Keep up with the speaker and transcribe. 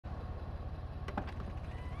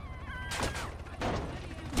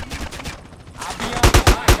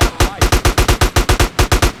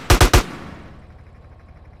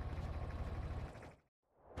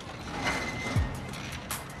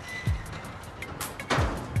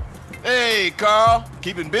Hey, Carl.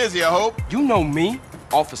 Keeping busy, I hope. You know me,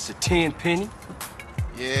 Officer Tenpenny.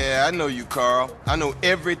 Yeah, I know you, Carl. I know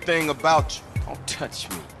everything about you. Don't touch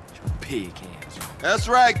me, you pig hands. That's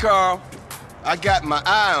right, Carl. I got my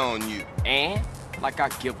eye on you. And like I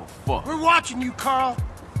give a fuck. We're watching you, Carl.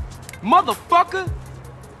 Motherfucker!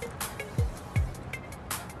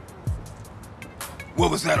 What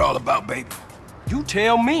was that all about, baby? You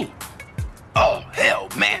tell me. Oh, hell,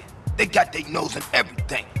 man. They got their nose in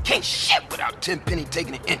everything. Can't shit without Tenpenny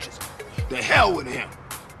taking an interest. The hell with him.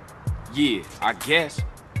 Yeah, I guess.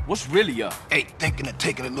 What's really up? Hey, thinking of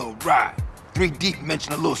taking a little ride. 3 Deep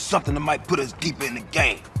mentioned a little something that might put us deeper in the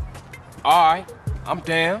game. Alright, I'm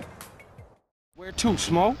down. Where to,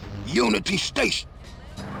 Smoke? Unity Station.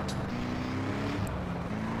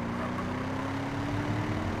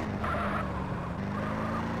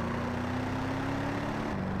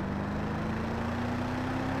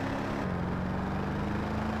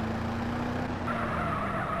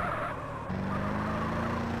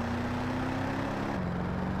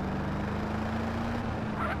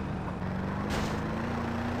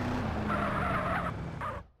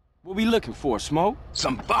 What we looking for, Smoke?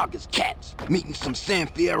 Some Vargas cats meeting some San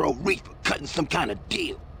Fierro reefer, cutting some kind of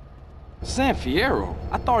deal. San Fierro?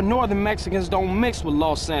 I thought northern Mexicans don't mix with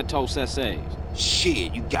Los Santos SAs.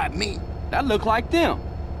 Shit, you got me. That look like them.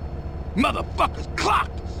 Motherfuckers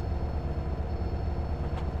clocked us.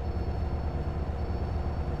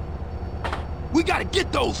 We gotta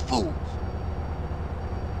get those fools.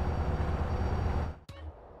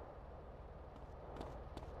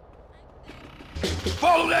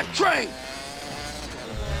 Follow that train!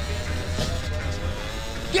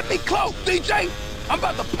 Get me close, CJ! I'm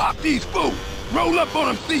about to pop these fools! Roll up on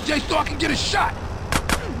them, CJ, so I can get a shot!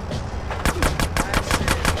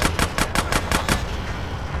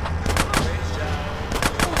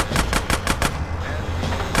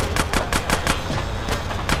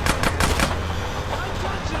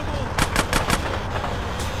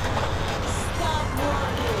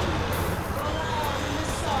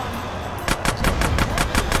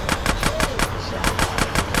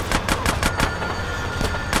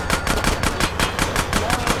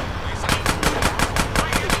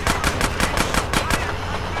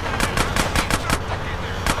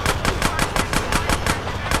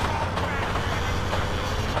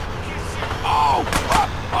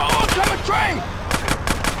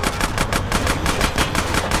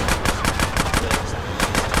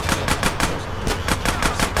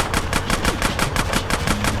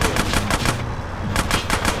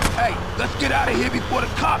 Let's get out of here before the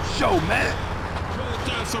cops show, man.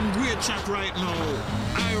 Talk some weird chat right now.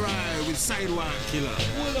 I ride with sidewalk killer.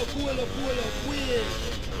 Pull up,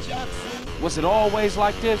 with Jackson. Was it always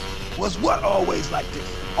like this? Was what always like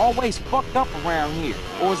this? Always fucked up around here?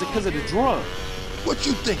 Or is it because of the drugs? What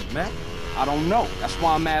you think, man? I don't know. That's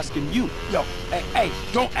why I'm asking you. Yo, hey,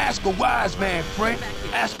 don't ask a wise man, friend.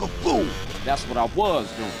 Ask a fool. That's what I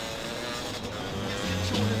was doing.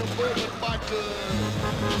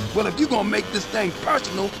 Well, if you're gonna make this thing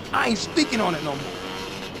personal, I ain't speaking on it no more.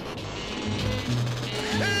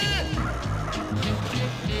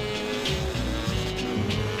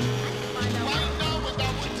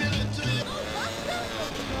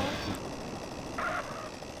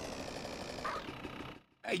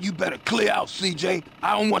 Hey, you better clear out, CJ.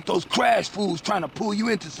 I don't want those crash fools trying to pull you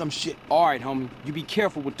into some shit. All right, homie. You be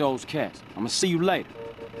careful with those cats. I'm gonna see you later.